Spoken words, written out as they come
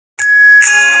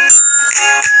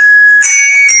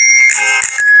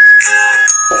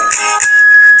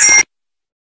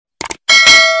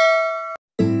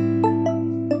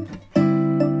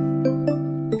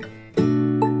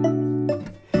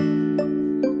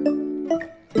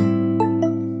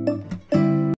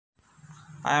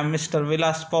I am Mr.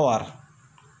 Vilas Pawar.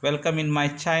 Welcome in my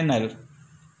channel.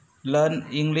 Learn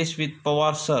English with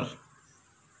Pawar sir.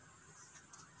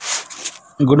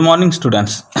 Good morning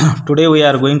students. Today we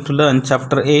are going to learn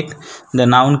chapter 8, the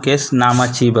noun case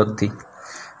नामाची विभक्ती.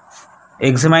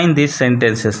 Examine these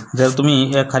sentences. जर तुम्ही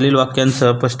या खालील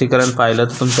वाक्यांचं स्पष्टीकरण पाहिलं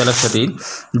तर तुमच्या लक्षात येईल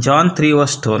John threw a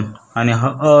stone आणि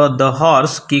the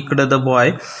horse kicked the boy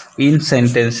in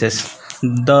sentences.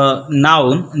 The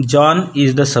noun John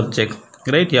is the subject.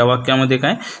 Right, या वाक्यामध्ये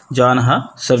काय जॉन हा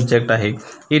सब्जेक्ट आहे.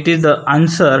 It is the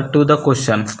answer to the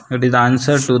question. It is the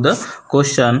answer to the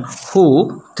question who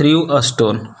थ्रीव a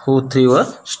stone. Who थ्रीव a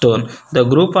stone. The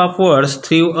group of words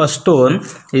थ्रीव a stone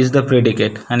is the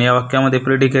predicate. आणि या वाक्यामध्ये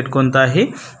predicate कोणता आहे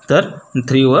तर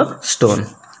थ्रीव a stone.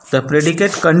 The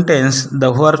predicate contains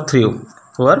the verb थ्रीव.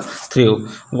 Verb थ्रीव.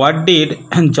 What did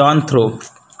John throw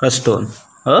a stone.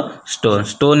 A stone.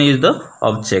 Stone is the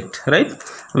object. Right.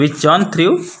 Which John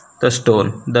थ्रीव the stone.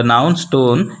 The noun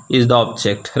stone is the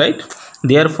object, right?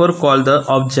 Therefore call the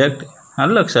object.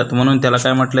 आलं लक्षात, म्हणून त्याला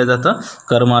काय म्हटलं जातं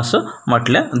कर्म असं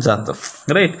म्हटलं जातं.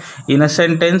 Right. In a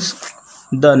sentence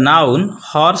the noun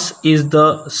horse is the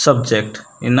subject.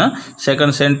 In a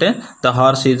second sentence the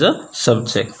horse is a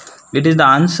subject. It is the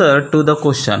answer to the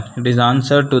question. It is the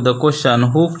answer to the question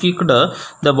who kicked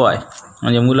the boy.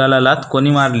 म्हणजे मुलाला लात कोणी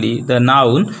मारली. The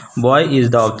noun boy is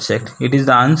the object. It is the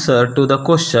answer to the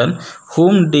question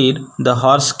whom did the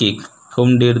horse kick.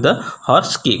 whom did the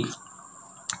horse kick.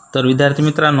 तर विद्यार्थी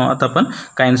मित्रांनो, आता आपण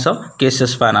काइंड्स ऑफ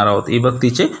केसेस पाहणार आहोत.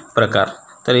 विभक्तीचे प्रकार.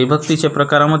 तर विभक्तीचे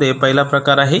प्रकारामध्ये पहिला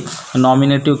प्रकार आहे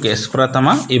नॉमिनेटिव्ह केस.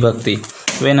 प्रथमा विभक्ती.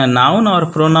 When a noun or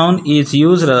pronoun is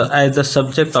used as the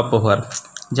subject of a verb.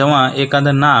 जेव्हा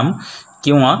एखादं नाम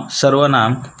किंवा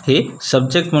सर्वनाम हे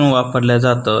सब्जेक्ट म्हणून वापरलं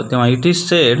जातं तेव्हा it is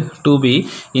sed to be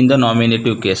in the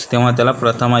नॉमिनेटिव्ह केस. तेव्हा त्याला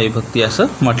प्रथमा विभक्ती असं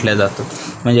म्हटलं जातं.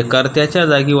 म्हणजे कर्त्याच्या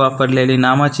जागी वापरलेली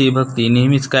नामाची विभक्ती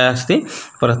नेहमीच काय असते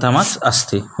प्रथमाच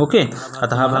असते. ओके.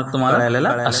 आता हा भाग तुम्हाला कळालेला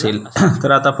असेल.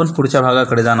 तर आता आपण पुढच्या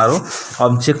भागाकडे जाणार आहोत.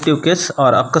 ऑब्जेक्टिव्ह केस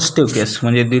और अकस्टिव्ह केस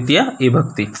म्हणजे द्वितीय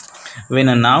विभक्ती. When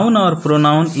a noun or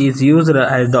pronoun is used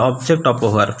as the object of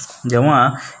a verb. जेव्हा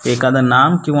एखादं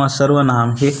नाम किंवा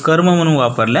सर्वनाम हे कर्म म्हणून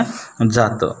वापरल्या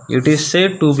जातं. It is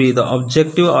sed to be the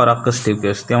objective और अकस्टिव्ह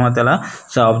केस. तेव्हा त्याला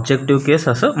ऑब्जेक्टिव्ह केस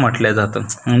असं म्हटलं जातं.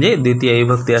 म्हणजे द्वितीय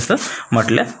विभक्ती असं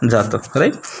म्हटलं जातं.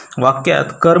 राईट.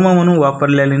 वाक्यात कर्म म्हणून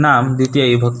वापरलेले नाम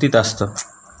द्वितीय विभक्तीत असतं.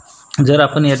 जर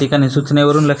आपण या ठिकाणी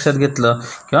सूचनेवरून लक्षात घेतलं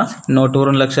किंवा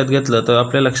नोटवरून लक्षात घेतलं तर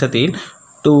आपल्या लक्षात येईल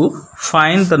टू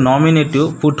फाइंड द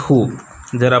नॉमिनेटिव्ह पुट हू.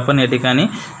 जर आपण या ठिकाणी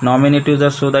नॉमिनेटिव्ह जर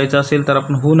शोधायचं असेल तर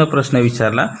आपण हूने प्रश्न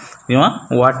विचारला किंवा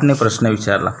व्हॉटने प्रश्न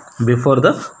विचारला before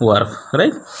the verb.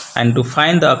 Right. And to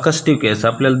find the अकस्टिव्ह केस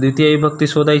आपल्याला द्वितीय विभक्ती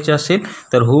शोधायची असेल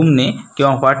तर हुमने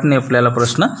किंवा व्हॉटने आपल्याला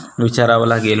प्रश्न विचारावा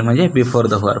लागेल म्हणजे बिफोर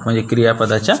द वर्ब म्हणजे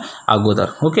क्रियापदाच्या अगोदर.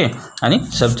 ओके. आणि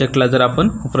सब्जेक्टला जर आपण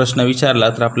प्रश्न विचारला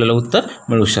तर आपल्याला उत्तर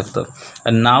मिळू शकतं.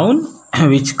 Noun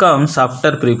which comes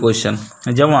after preposition.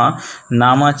 जेव्हा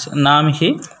नाम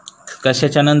हे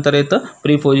कशाच्या नंतर येतं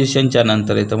प्रिपोजिशनच्या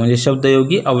नंतर येतं म्हणजे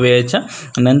शब्दयोगी अव्ययाच्या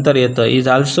नंतर येतं. Is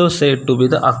also sed to be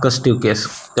the अकस्टिव्ह केस.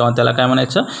 तेव्हा त्याला काय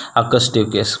म्हणायचं अकस्टिव्ह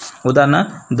केस.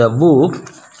 उदाहरणार्थ the book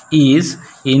is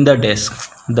in the desk.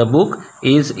 The book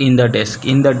is in the desk.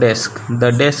 In the desk. The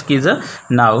desk is a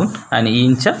noun आणि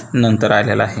इनच्या नंतर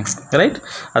आलेला आहे. राईट.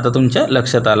 आता तुमच्या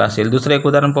लक्षात आलं असेल. दुसरं एक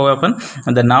उदाहरण पाहूया आपण.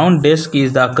 The noun desk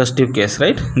is the अकस्टिव्ह case.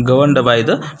 Right. Governed by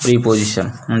the preposition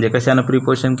म्हणजे कशानं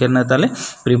प्रिपोजिशन करण्यात आले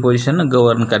प्रिपोजिशन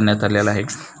गवर्न करण्यात आलेलं आहे.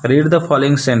 Read the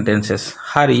following sentences.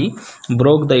 Harry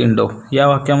broke the window. या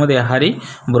वाक्यामध्ये Harry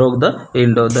broke the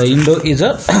window. The window is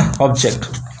a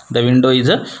object. The window is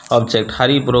a object.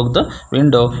 Harry broke the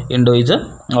window. Window is a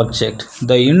object.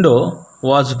 The window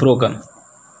was broken.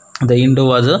 The window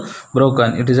was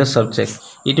broken. It is a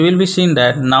subject. It will be seen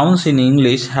that nouns in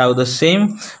English have the same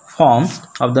form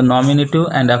of the nominative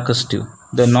and accusative.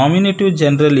 The nominative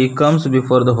generally comes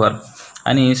before the verb.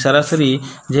 आणि सरासरी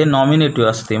जे नॉमिनेटिव्ह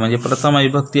असते म्हणजे प्रथमा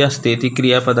विभक्ती असते ती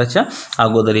क्रियापदाच्या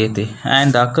अगोदर येते.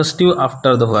 अँड अकस्टिव्ह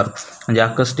आफ्टर द वर्ब म्हणजे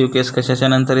अकस्टिव्ह केस कशाच्या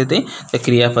नंतर येते तर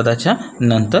क्रियापदाच्या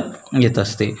नंतर येत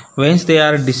असते. Veins they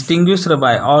are distinguished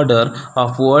by order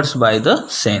of words by the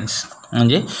sense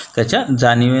म्हणजे त्याच्या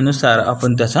जाणीवेनुसार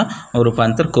आपण त्याचा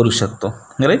रूपांतर करू शकतो.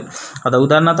 राईट. आता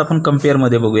उदाहरणार्थ आपण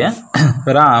कम्पेअरमध्ये बघूया.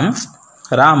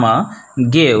 Rama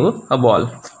gave a ball.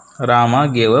 Rama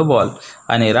gave a ball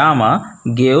आणि Rama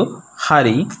gave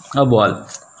Harry a ball.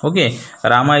 Okay.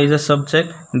 Rama is a subject.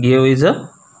 Gave is a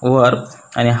verb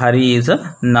आणि हॅरी इज अ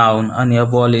नाउन आणि a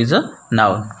ball is a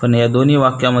noun. पण या दोन्ही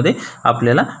वाक्यामध्ये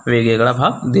आपल्याला वेगवेगळा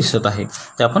भाग दिसत आहे.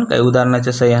 ते आपण काही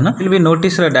उदाहरणाच्या सहाय्यानं will be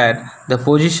notice that the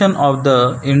position of the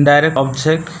indirect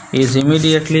object is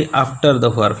immediately after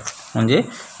the verb. म्हणजे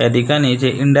या ठिकाणी जे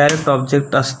इनडायरेक्ट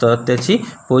ऑब्जेक्ट असतं त्याची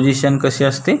पोझिशन कशी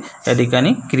असते, या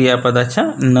ठिकाणी क्रियापदाच्या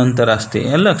नंतर असते.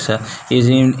 या लक्षात. Is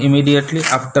immediately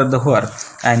after the verb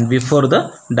and before the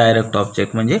direct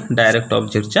object, म्हणजे डायरेक्ट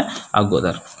ऑब्जेक्टच्या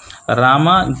अगोदर.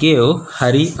 Rama gave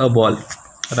Hari a ball.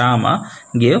 Rama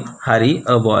gave Hari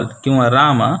a ball किंवा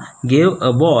Rama gave a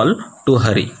ball to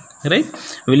Hari. Right.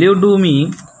 Will you do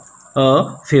me a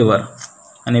favour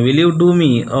आणि will you do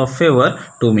me a favour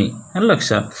to me.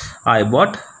 लक्षात. I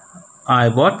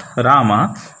bought Rama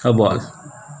a ball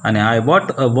आणि I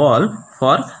bought a ball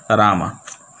for Rama.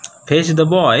 Fetch the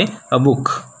boy a book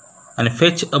आणि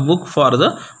fetch a book for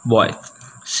the boy.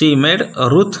 She made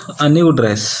Ruth a new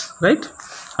dress. Right.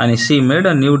 आणि शी made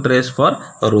a new dress for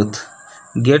Ruth.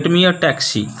 Get me a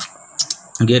taxi.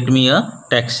 Get me a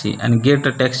taxi आणि get a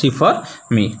taxi for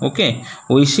me. Okay.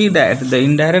 We see that the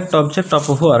indirect object of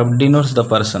a verb denotes the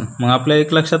person. मग आपल्याला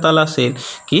एक लक्षात आलं असेल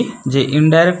की जे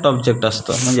indirect object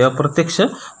असतं म्हणजे अप्रत्यक्ष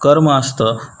कर्म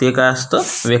असतं ते काय असतं,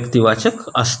 व्यक्तिवाचक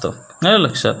असतं.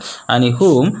 लक्षात. आणि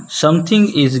हुम something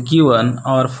is given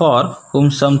or for hmm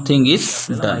something is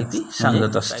done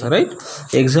सांगत असतं. राईट.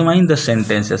 एक्झामाइन the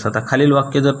sentences. आता खालील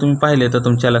वाक्य जर तुम्ही पाहिले तर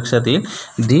तुमच्या लक्षात येईल.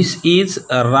 धिस इज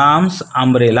राम्स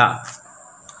अम्ब्रेला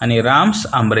आणि Ram's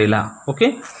umbrella. Okay.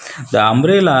 The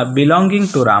umbrella belonging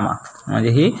to Rama म्हणजे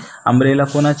ही अम्ब्रेला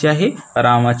कोणाची आहे,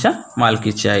 रामाच्या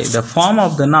मालकीची आहे. The form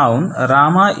of the noun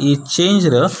Rama is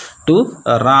changed to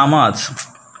Rama's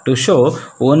to show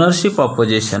ownership of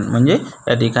possession म्हणजे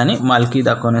या ठिकाणी मालकी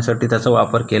दाखवण्यासाठी त्याचा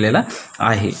वापर केलेला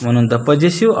आहे. म्हणून द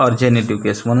पजेसिव्ह ऑर जेनेटिव्ह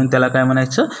केस म्हणून त्याला काय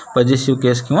म्हणायचं, पजेसिव्ह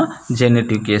केस किंवा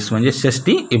जेनेटिव्ह केस म्हणजे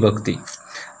षष्टी विभक्ती.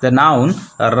 The noun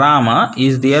Rama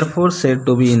is therefore said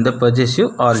to be in the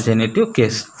possessive or genitive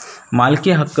case.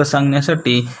 मालकी हक्क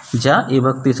सांगण्यासाठी ज्या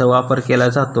विभक्तीचा वापर केला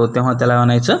जातो तेव्हा त्याला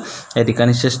म्हणायचं या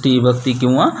ठिकाणी षष्टी विभक्ती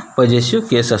किंवा पजेसिव्ह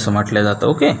केस असं म्हटलं जातं.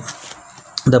 Okay.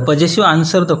 The possessive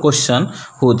answer the question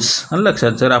whose.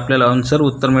 लक्षात. जर आपल्याला आन्सर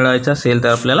उत्तर मिळवायचं असेल तर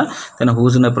आपल्याला त्यांना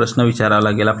हुजनं प्रश्न विचारावा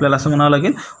लागेल. आपल्याला असं म्हणावं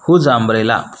लागेल हुज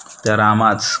अम्ब्रेला. त्या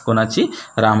रामाच कोणाची,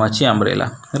 रामाची umbrella.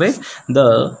 Right. The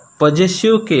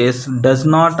possessive case does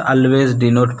not always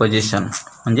denote possession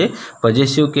म्हणजे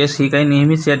पजेसिव्ह केस ही काही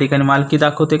नेहमीच या ठिकाणी मालकी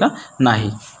दाखवते का, नाही.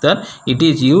 तर it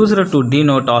is used to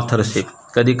denote authorship.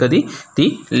 कधी कधी ती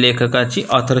लेखकाची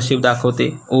ऑथरशिप दाखवते,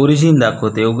 ओरिजिन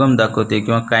दाखवते, उगम दाखवते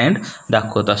किंवा काइंड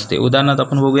दाखवत असते. उदाहरणार्थ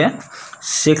आपण बघूया.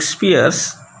 Shakespeare's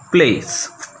pledge.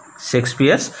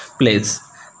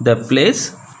 The pledge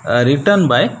written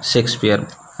by Shakespeare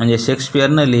म्हणजे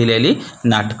शेक्सपियरनं लिहिलेली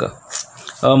नाटकं.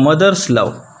 अ मदर्स लव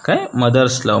काय,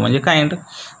 मदर्स लव म्हणजे kind.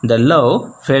 The love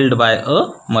failed bye a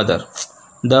mother.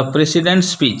 The president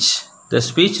speech. The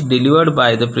speech delivered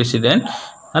by the president.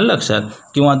 लक्षात.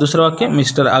 किंवा दुसरं वाक्य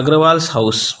mister Agarwals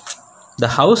house. The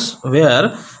house wear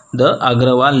the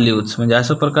Agarwal leaves म्हणजे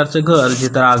असं प्रकारचं घर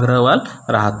जिथं अग्रवाल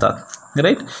राहतात.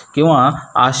 राईट. किंवा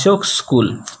Ashok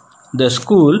school. The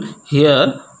school here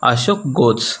Ashok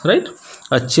goes. Right.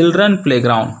 A children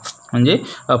playground म्हणजे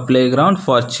अ playground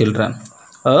for children.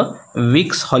 A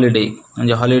weeks holiday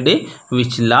म्हणजे holiday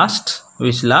which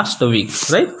last weak.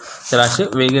 Right. तर असे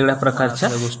वेगवेगळ्या प्रकारच्या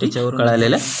गोष्टी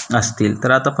कळालेल्या असतील.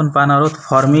 तर आता आपण पाहणार आहोत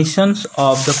formations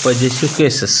of the possessive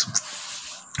cases.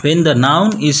 Wien the noun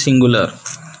is singular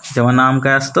जेव्हा नाम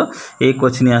काय असतं,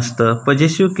 एकवचनी असतं.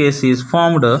 Possessive case is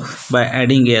formed by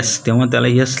adding S तेव्हा त्याला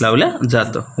यस लावलं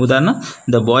जातं. उदाहरण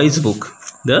the boys book.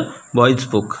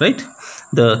 Right.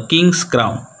 The Kings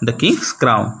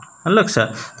crown. लक्षात.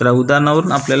 तर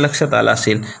उदाहरणावरून आपल्याला लक्षात आलं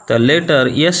असेल. तर letter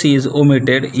yes is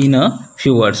omitted in a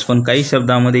few words पण काही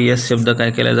शब्दामध्ये यस शब्द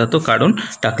काय केला जातो, काढून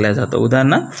टाकला जातो.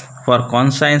 उदाहरण for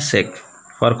कॉन्सायन्स sec,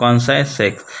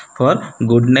 for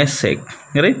goodness sec.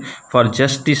 Right. For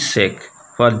justice sec,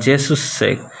 for Jesus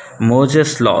sec,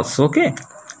 Moses loss. Okay.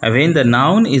 Wien the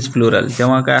noun is plural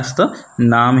जेव्हा काय असतं,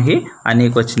 नाम हे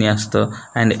अनेकवचनी असतं.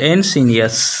 And ends in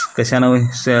yes कशानं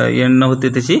end होते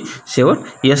त्याची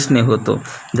शेवट यसने होतो.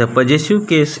 The possessive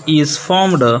case is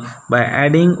formed by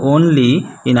adding only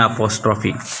in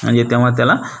apostrophe म्हणजे तेव्हा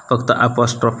त्याला फक्त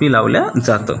अपॉस्ट्रॉफी लावल्या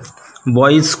जातं.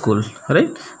 Boys school.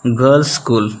 Right. Girls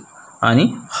school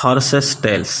आणि horses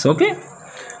tails. Okay.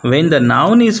 Wien the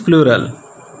noun is plural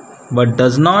but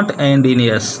does not end in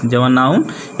s जेव्हा नाउन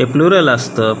हे plural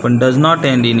असतं पण does not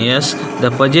end in s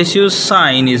the possessive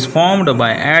sign is formed by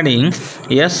adding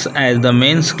s as the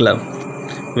mains club.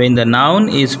 When the noun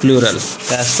is plural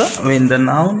काय असतं, when the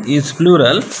noun is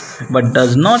plural but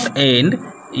does not end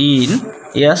in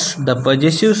s the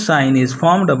possessive sign is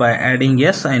formed by adding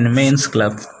s and mains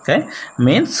club. काय,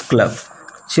 mains club.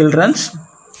 children's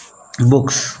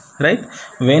books. Right.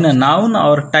 When a noun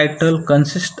or title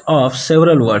consist of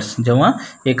several words, जेव्हा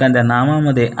एखाद्या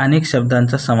नामामध्ये अनेक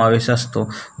शब्दांचा समावेश असतो,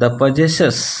 the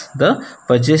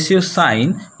possessive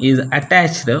sign is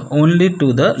attached only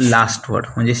to the last word,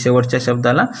 म्हणजे शेवटच्या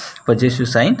शब्दाला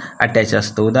पजेसिव्ह साइन अटॅच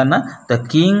असतो. उदाहरणार्थ the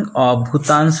king of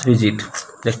भूतान्स visit,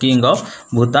 the king of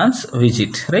भूतान्स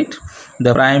visit, right.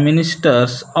 The prime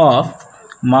ministers of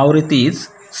Mauritius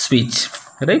speech,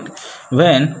 right.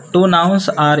 When two nouns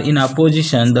are in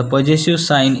opposition, the possessive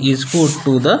sign is put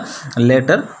to the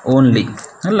letter only.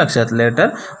 लक्षात, letter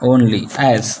only.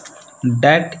 As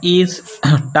that is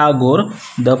Tagore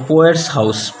the poet's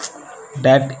house,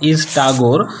 that is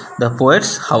Tagore the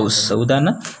poet's house.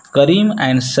 उदाहरण Karim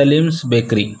and Salim's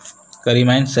bakery,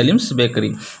 Karim and Salim's bakery.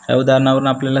 या उदाहरणावरून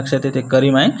आपल्या लक्षात येते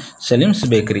Karim and Salim's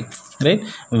bakery, right.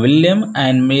 William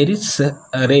and marriage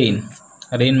rain,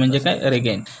 rain म्हणजे काय,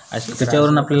 reign. असे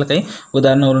त्याच्यावरून आपल्याला काही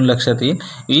उदाहरणावरून लक्षात येईल.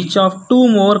 Each of to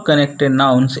more connected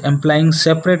nouns implying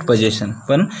separate position,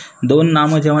 पण दोन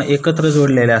नामं जेव्हा एकत्र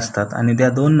जोडलेले असतात आणि त्या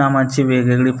दोन नामांची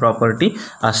वेगवेगळी प्रॉपर्टी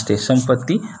असते,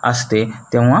 संपत्ती असते,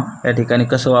 तेव्हा या ठिकाणी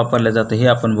कसं वापरलं जातं हे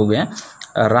आपण बघूया.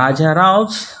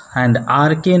 राजारावज अँड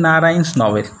आर के नारायणस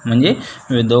नॉवेल, म्हणजे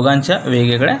दोघांच्या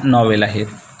वेगवेगळ्या नॉवेल आहेत.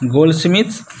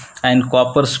 गोल्डस्मिथ्स and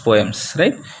Cowper's poems,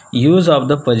 right. Use of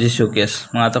the possessive केस.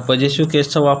 मग आता पजेसिव्ह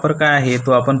केसचा वापर काय आहे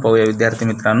तो आपण पाहूया विद्यार्थी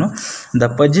मित्रांनो.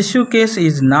 The possessive case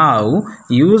is now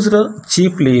used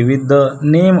cheaply with the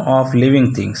name of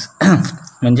living things,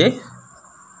 म्हणजे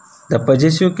the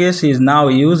possessive case is now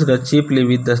used cheaply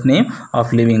with the name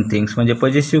of living things, म्हणजे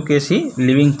पजेसिव्ह केस ही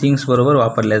लिव्हिंग थिंग्स बरोबर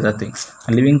वापरल्या जाते.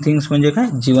 लिव्हिंग थिंग्स म्हणजे काय,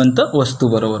 जिवंत वस्तू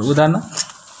बरोबर. उदाहरण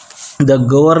the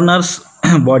governor's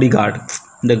bodyguard,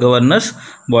 the governor's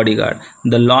bodyguard,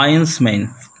 the lion's mane.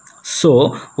 So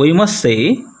we must say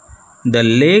the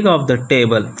leg of the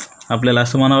table, आपल्याला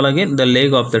असं म्हणावं लागेल the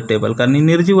leg of the table, कारण ही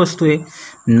निर्जीव वस्तू आहे,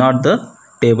 not the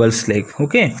table's leg.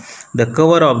 Okay. The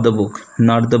cover of the book,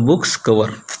 not the book's cover.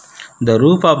 The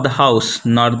roof of the house,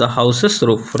 not the house's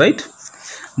roof, right.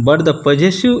 But the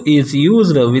possessive is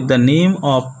used with the name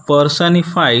of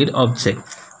personified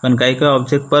object, पण काही काही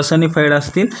object पर्सनिफाईड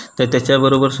असतील तर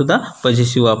त्याच्याबरोबर सुद्धा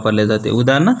possessive वापरले जाते.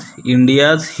 उदाहरणार्थ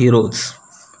India's heroes,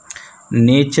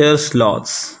 natures lodge,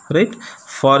 right.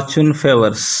 Fortune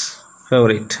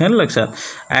favourite, हे लक्षात.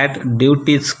 ॲट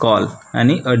ड्युटीज कॉल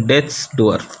आणि अ deaths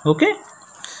door. Okay.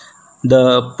 The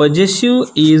possessive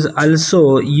is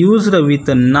also used with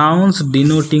nouns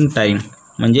denoting time,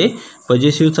 म्हणजे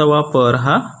पजेसिव्हचा वापर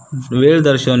हा वेळ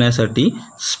दर्शवण्यासाठी,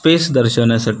 स्पेस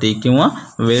दर्शवण्यासाठी किंवा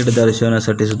वेळ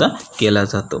दर्शवण्यासाठी सुद्धा केला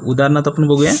जातो. उदाहरणार्थ आपण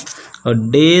बघूया. अ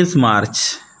days March,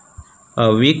 a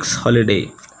weeks holiday,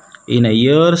 in a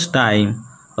years time,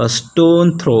 a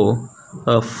stone throw,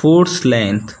 a fruits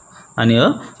length आणि अ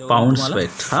पाऊंड्स वेट.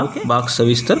 हा भाग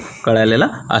सविस्तर कळालेला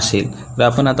असेल. तर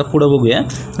आपण आता पुढे बघूया.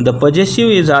 The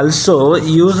possessive is also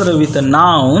used with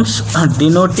nouns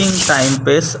denoting time,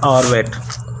 Paes or weight.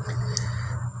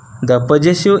 The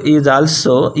possessive is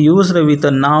also used with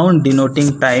a noun denoting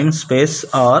time, space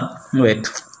or weight.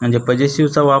 म्हणजे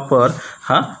possessiveचा वापर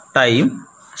हा टाइम,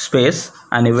 स्पेस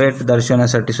आणि वेट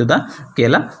दर्शवण्यासाठी सुद्धा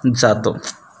केला जातो.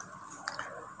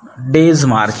 डेज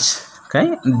मार्च, काय,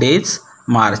 days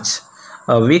March.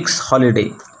 A weeks holiday,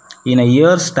 in a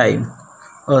years time,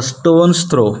 a stone's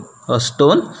throw,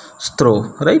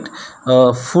 right.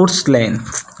 A fruits length,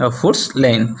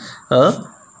 a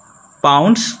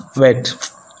Pond's weight.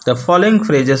 The following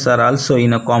phrases R also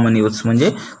in a common use,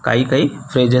 म्हणजे काही काही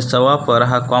फ्रेजेसचा वापर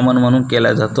हा कॉमन म्हणून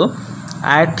केला जातो.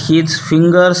 At his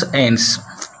fingers ends,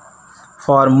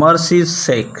 for mercies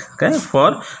सेक, काय,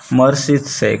 for mercies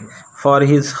sec. For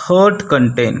his hurt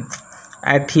content,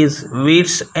 at his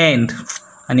wits end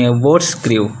आणि अ boats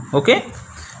crew. Okay.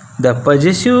 The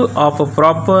possessive of a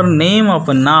proper name of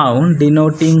a noun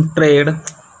denoting trade,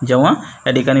 जेव्हा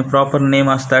या ठिकाणी proper name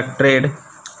असतात, trade,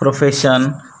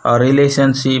 profession,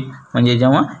 relationship, म्हणजे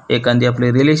जेव्हा एखादी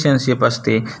आपली रिलेशनशिप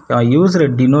असते तेव्हा use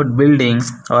denote building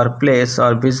or place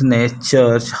or business,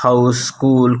 church, house,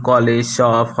 school, college,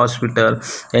 shop, hospital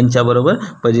यांच्याबरोबर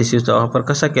पजेसिव्हचा वापर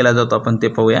कसा केला जातो आपण ते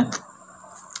पाहूया.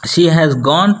 शी has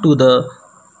gone to the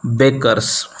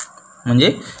bakers, म्हणजे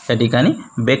या ठिकाणी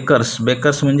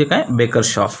बेकर्स म्हणजे काय, baker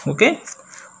shop. Okay.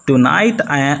 To night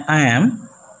I am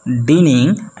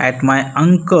डिनिंग at my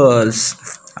uncles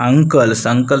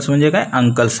म्हणजे काय,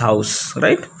 uncles house,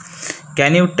 right.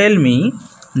 Can you tell me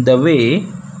the way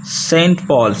Saint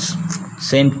Paul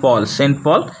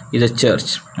is a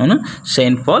church, म्हणून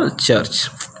Saint Paul church.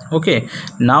 Okay.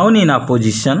 Noun in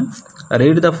opposition,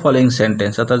 read the following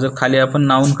sentence. आता जर खाली आपण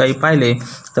noun काही पाहिले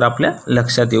तर आपल्या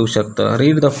लक्षात येऊ शकतं.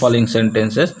 Read the following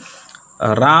sentences.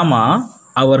 Rama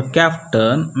our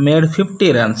captain made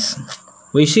 50 runs.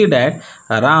 We see that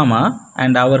Rama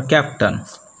and our captain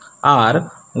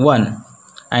are one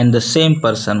and the same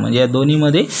person. म्हणजे या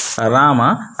दोन्हीमध्ये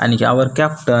रामा आणि आवर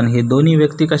कॅप्टन हे दोन्ही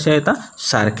व्यक्ती कशा आहेत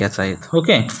सारख्याच आहेत.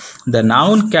 Okay. The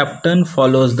noun captain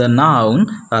follows the noun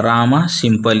Rama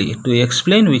simply to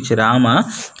explain which Rama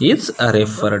is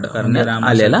referred करण्यात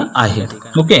आलेला आहे.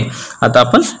 ओके. आता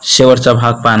आपण शेवटचा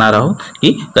भाग पाहणार आहोत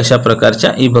की कशा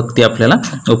प्रकारच्या विभक्ती आपल्याला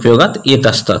उपयोगात येत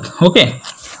असतात. ओके.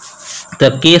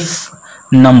 तर केस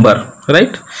नंबर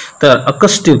राईट. तर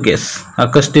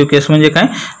अकस्टिव्ह केस म्हणजे काय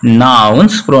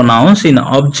nouns pronounce in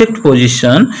object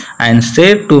position and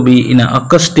sed to be in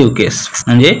अकस्टिव्ह केस.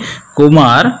 म्हणजे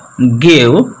कुमार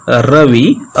गेव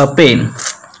रवी अ पेन.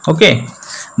 ओके.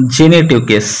 जेनेटिव्ह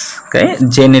केस काय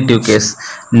genitive case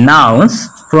nouns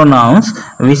pronounce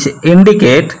which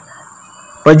indicate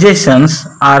possessions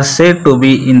are said to be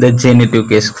in the genitive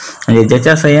case. म्हणजे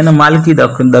ज्याच्या सहाय्याने मालकी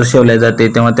दर्शवल्या जाते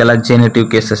तेव्हा त्याला जेनेटिव्ह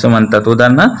केस असं म्हणतात.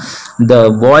 उदाहरणार्थ द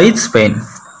बॉयज पेन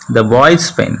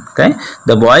काय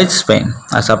द बॉयज पेन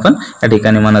असं आपण या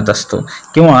ठिकाणी म्हणत असतो.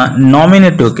 किंवा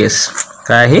नॉमिनेटिव्ह केस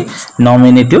काय आहे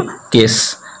नॉमिनेटिव्ह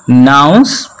केस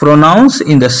nouns pronounce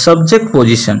in the subject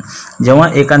position. जेव्हा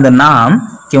एखादं नाम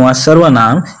किंवा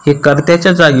सर्वनाम हे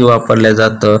कर्त्याच्या जागी वापरलं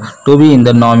जातं टू बी इन द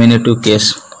नॉमिनेटिव्ह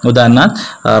केस.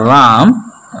 उदाहरणार्थ राम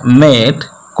मेट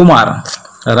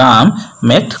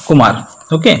कुमार.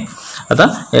 ओके. आता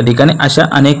या ठिकाणी अशा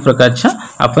अनेक प्रकारच्या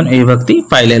आपण विभक्ती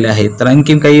पाहिलेल्या आहेत. तर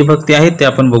आणखीन काही विभक्ती आहेत ते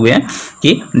आपण बघूया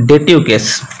की डेटिव्ह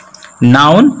केस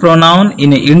noun pronoun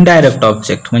in indirect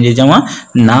object. म्हणजे जेव्हा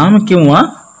नाम किंवा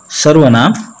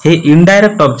सर्वनाम हे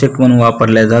इनडायरेक्ट ऑब्जेक्ट म्हणून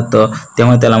वापरलं जातं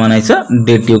तेव्हा त्याला म्हणायचं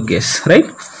डेटिव्ह केस. राईट.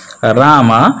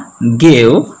 रामा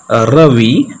गेव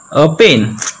रवी अ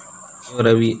पेन.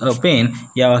 रवी अ पेन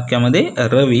या वाक्यामध्ये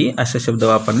रवी असा शब्द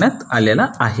वापरण्यात आलेला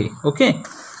आहे. ओके.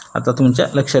 आता तुमच्या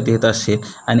लक्षात येत असेल.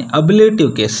 आणि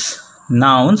अबिलिटिव्ह केस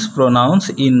nouns pronounce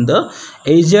in the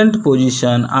agent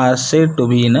position R sed to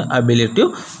be in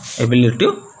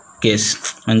अबिलिटिव्ह केस.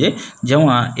 म्हणजे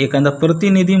जेव्हा एखादा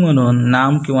प्रतिनिधी म्हणून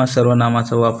नाम किंवा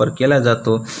सर्वनामाचा वापर केला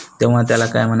जातो तेव्हा त्याला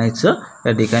काय म्हणायचं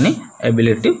या ठिकाणी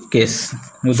अबिलिटिव्ह केस.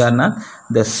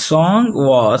 उदाहरणार्थ the song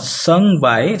was sung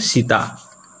by Sita.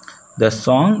 The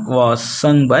song was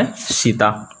sung by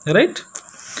Sita. Right.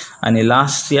 आणि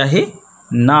लास्ट आहे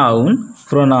noun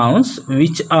pronounce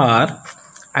which are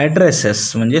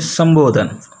addresses म्हणजे संबोधन.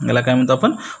 याला काय म्हणतो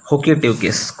आपण होकेटिव्ह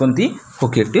केस. कोणती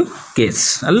होकेटिव्ह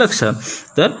केस. लक्षात.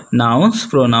 तर nouns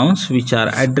pronounce which are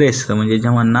address म्हणजे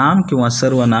जेव्हा नाम किंवा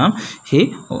सर्वनाम हे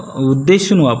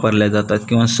उद्देशून वापरले जातात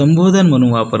किंवा संबोधन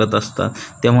म्हणून वापरत असतात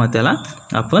तेव्हा त्याला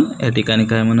आपण या ठिकाणी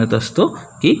काय म्हणत असतो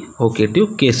की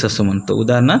होकेटिव्ह केस असं म्हणतो.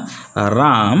 उदाहरणार्थ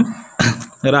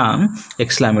Ram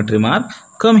exclamatory mark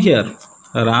come here.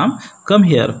 Ram come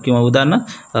here. किंवा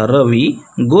उदाहरणार्थ रवी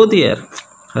गो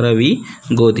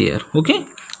देअर. ओके.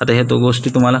 आता ह्या तो गोष्टी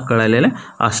तुम्हाला कळालेल्या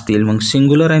असतील. मग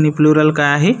सिंग्युलर आणि प्लुरल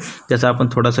काय आहे त्याचा आपण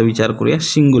थोडासा विचार करूया.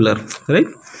 Singular right.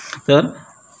 तर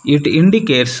it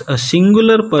indicates a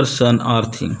singular person or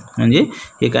thing. म्हणजे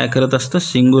हे काय करत असतं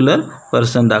सिंग्युलर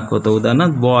पर्सन दाखवतं.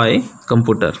 उदाहरणार्थ बॉय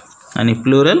कम्प्युटर. आणि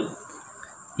plural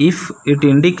if it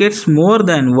indicates more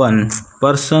than one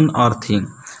person or thing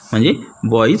म्हणजे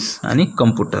बॉईज आणि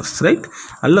कम्प्युटर्स. राईट.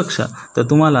 लक्षात. तर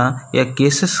तुम्हाला या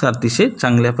केसेस अतिशय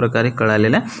चांगल्या प्रकारे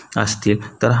कळालेल्या असतील.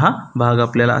 तर हा भाग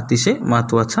आपल्याला अतिशय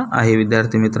महत्त्वाचा आहे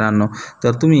विद्यार्थी मित्रांनो.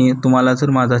 तर तुम्हाला जर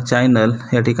माझा चॅनल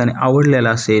या ठिकाणी आवडलेला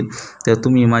असेल तर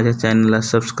तुम्ही माझ्या चॅनलला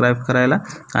सबस्क्राईब करायला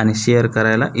आणि शेअर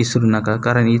करायला विसरू नका.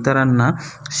 कारण इतरांना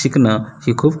शिकणं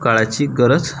ही खूप काळाची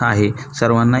गरज आहे.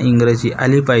 सर्वांना इंग्रजी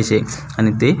आली पाहिजे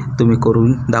आणि ते तुम्ही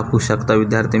करून दाखवू शकता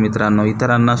विद्यार्थी मित्रांनो.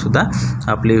 इतरांना सुद्धा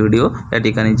आपले व्हिडिओ या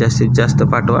ठिकाणी जास्तीत जास्त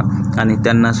पाठवा आणि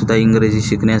त्यांना सुद्धा इंग्रजी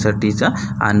शिकण्यासाठीचा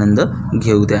आनंद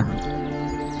घेऊ द्या.